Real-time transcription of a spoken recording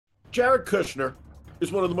Jared Kushner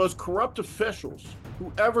is one of the most corrupt officials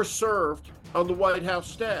who ever served on the White House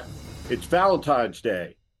staff. It's Valentine's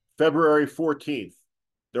Day, February 14th.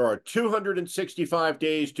 There are 265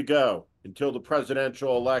 days to go until the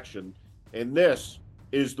presidential election, and this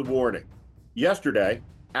is the warning. Yesterday,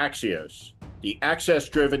 Axios, the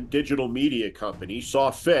access-driven digital media company,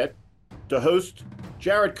 saw fit to host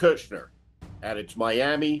Jared Kushner at its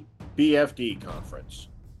Miami BFD conference.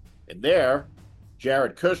 And there,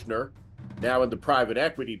 Jared Kushner, now in the private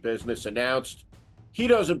equity business, announced he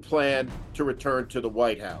doesn't plan to return to the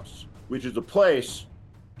White House, which is a place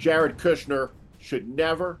Jared Kushner should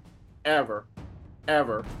never, ever,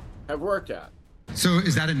 ever have worked at. So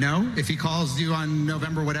is that a no? If he calls you on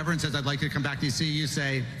November whatever and says, I'd like to come back to see you,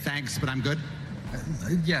 say, thanks, but I'm good?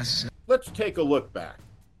 Yes. Let's take a look back.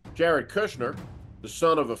 Jared Kushner, the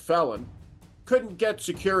son of a felon, couldn't get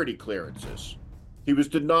security clearances. He was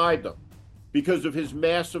denied them because of his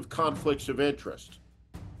massive conflicts of interest.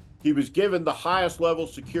 He was given the highest level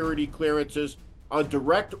security clearances on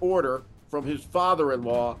direct order from his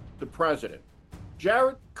father-in-law, the president.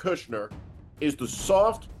 Jared Kushner is the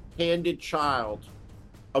soft-handed child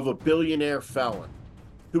of a billionaire felon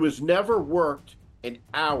who has never worked an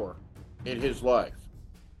hour in his life.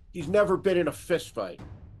 He's never been in a fistfight.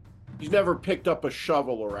 He's never picked up a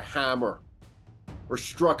shovel or a hammer or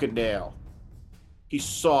struck a nail. He's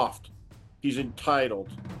soft. He's entitled.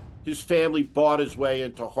 His family bought his way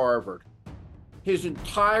into Harvard. His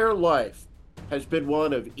entire life has been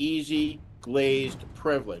one of easy, glazed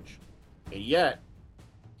privilege. And yet,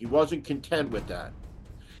 he wasn't content with that.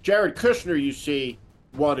 Jared Kushner, you see,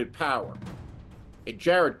 wanted power. And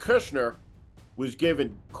Jared Kushner was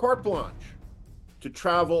given carte blanche to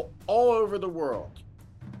travel all over the world.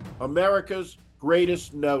 America's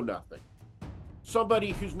greatest know-nothing.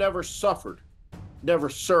 Somebody who's never suffered, never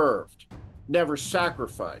served, never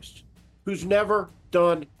sacrificed, who's never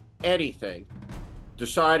done anything,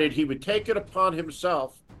 decided he would take it upon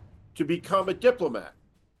himself to become a diplomat.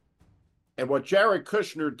 And what Jared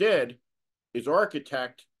Kushner did is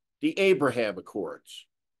architect the Abraham Accords.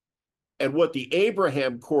 And what the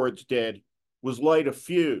Abraham Accords did was light a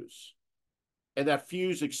fuse. And that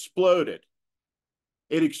fuse exploded.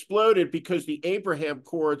 It exploded because the Abraham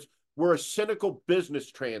Accords were a cynical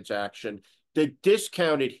business transaction that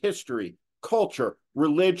discounted history, culture,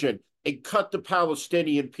 religion, and cut the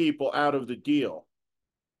Palestinian people out of the deal.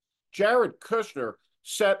 Jared Kushner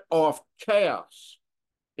set off chaos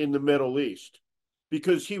in the Middle East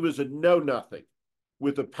because he was a know-nothing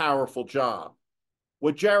with a powerful job.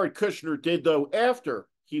 What Jared Kushner did, though, after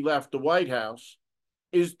he left the White House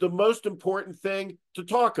is the most important thing to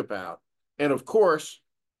talk about. And of course,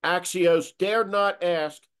 Axios dared not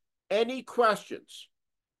ask any questions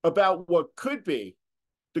about what could be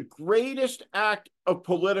the greatest act of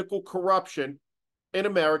political corruption in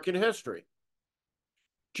American history.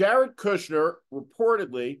 Jared Kushner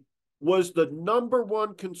reportedly was the number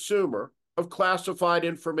one consumer of classified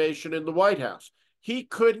information in the White House. He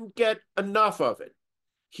couldn't get enough of it.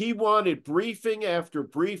 He wanted briefing after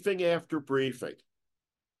briefing after briefing.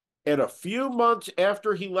 And a few months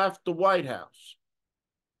after he left the White House,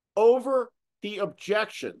 over the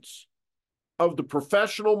objections of the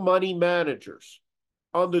professional money managers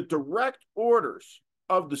on the direct orders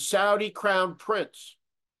of the Saudi crown prince,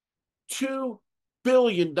 $2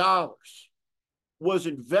 billion was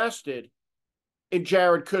invested in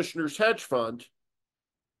Jared Kushner's hedge fund,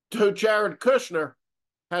 though Jared Kushner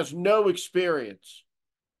has no experience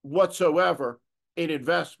whatsoever in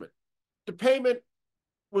investment. The payment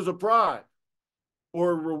was a bribe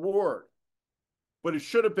or a reward, but it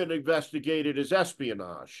should have been investigated as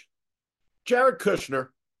espionage. Jared Kushner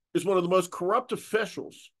is one of the most corrupt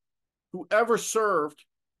officials who ever served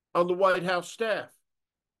on the White House staff.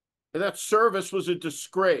 And that service was a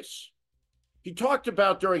disgrace. He talked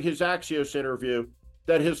about during his Axios interview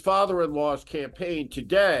that his father-in-law's campaign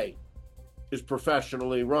today is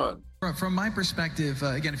professionally run. From my perspective,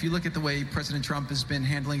 again, if you look at the way President Trump has been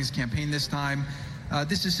handling his campaign this time,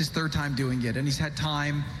 this is his third time doing it, and he's had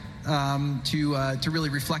time to really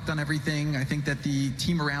reflect on everything. I think that the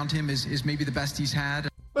team around him is maybe the best he's had.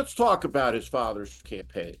 Let's talk about his father's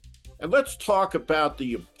campaign. And let's talk about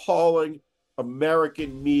the appalling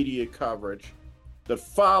American media coverage that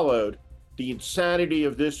followed the insanity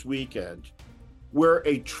of this weekend, where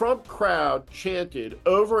a Trump crowd chanted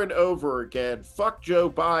over and over again, "Fuck Joe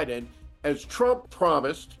Biden," as Trump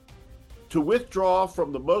promised to withdraw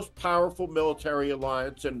from the most powerful military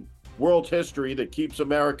alliance in world history that keeps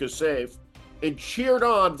America safe, and cheered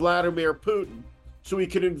on Vladimir Putin so he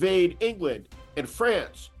could invade England and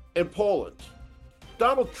France and Poland.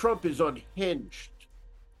 Donald Trump is unhinged.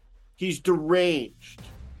 He's deranged.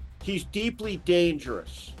 He's deeply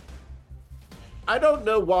dangerous. I don't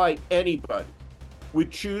know why anybody would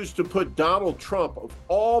choose to put Donald Trump, of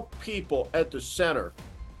all people, at the center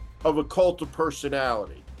of a cult of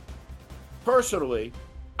personality. Personally,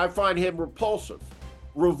 I find him repulsive,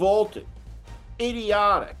 revolting,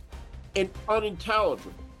 idiotic, and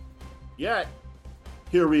unintelligible. Yet,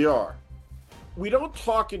 here we are. We don't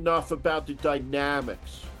talk enough about the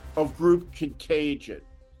dynamics of group contagion,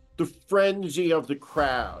 the frenzy of the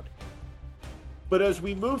crowd. But as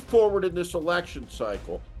we move forward in this election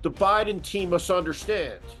cycle, the Biden team must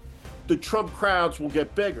understand the Trump crowds will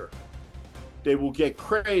get bigger. They will get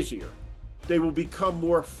crazier. They will become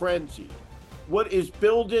more frenzied. What is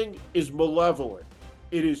building is malevolent.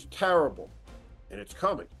 It is terrible. And it's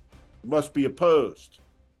coming. It must be opposed.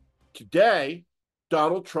 Today,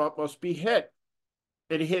 Donald Trump must be hit,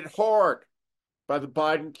 and hit hard, by the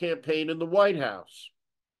Biden campaign in the White House.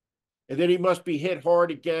 And then he must be hit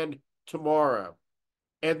hard again tomorrow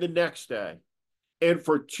and the next day, and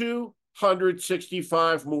for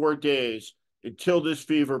 265 more days until this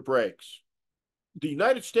fever breaks. The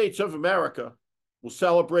United States of America will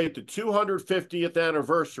celebrate the 250th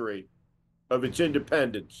anniversary of its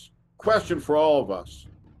independence. Question for all of us: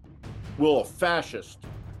 will a fascist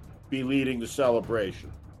be leading the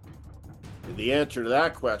celebration? And the answer to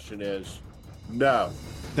that question is no.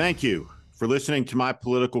 Thank you for listening to my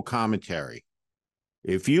political commentary.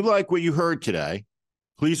 If you like what you heard today,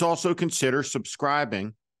 please also consider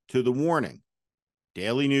subscribing to The Warning,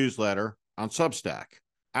 daily newsletter on Substack.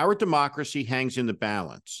 Our democracy hangs in the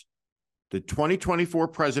balance. The 2024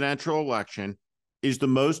 presidential election is the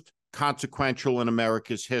most consequential in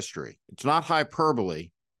America's history. It's not hyperbole,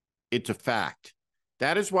 it's a fact.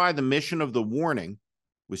 That is why the mission of The Warning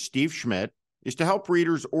with Steve Schmidt is to help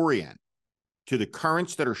readers orient to the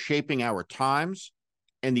currents that are shaping our times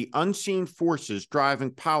and the unseen forces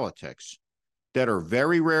driving politics that are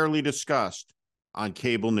very rarely discussed on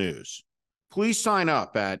cable news. Please sign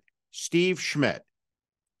up at Steve Schmidt,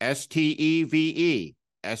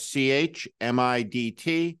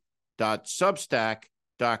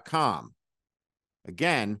 SteveSchmidt.substack.com.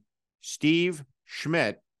 Again,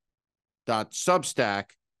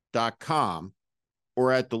 SteveSchmidt.substack.com,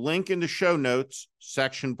 or at the link in the show notes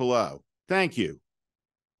section below. Thank you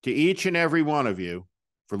to each and every one of you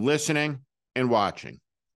for listening and watching.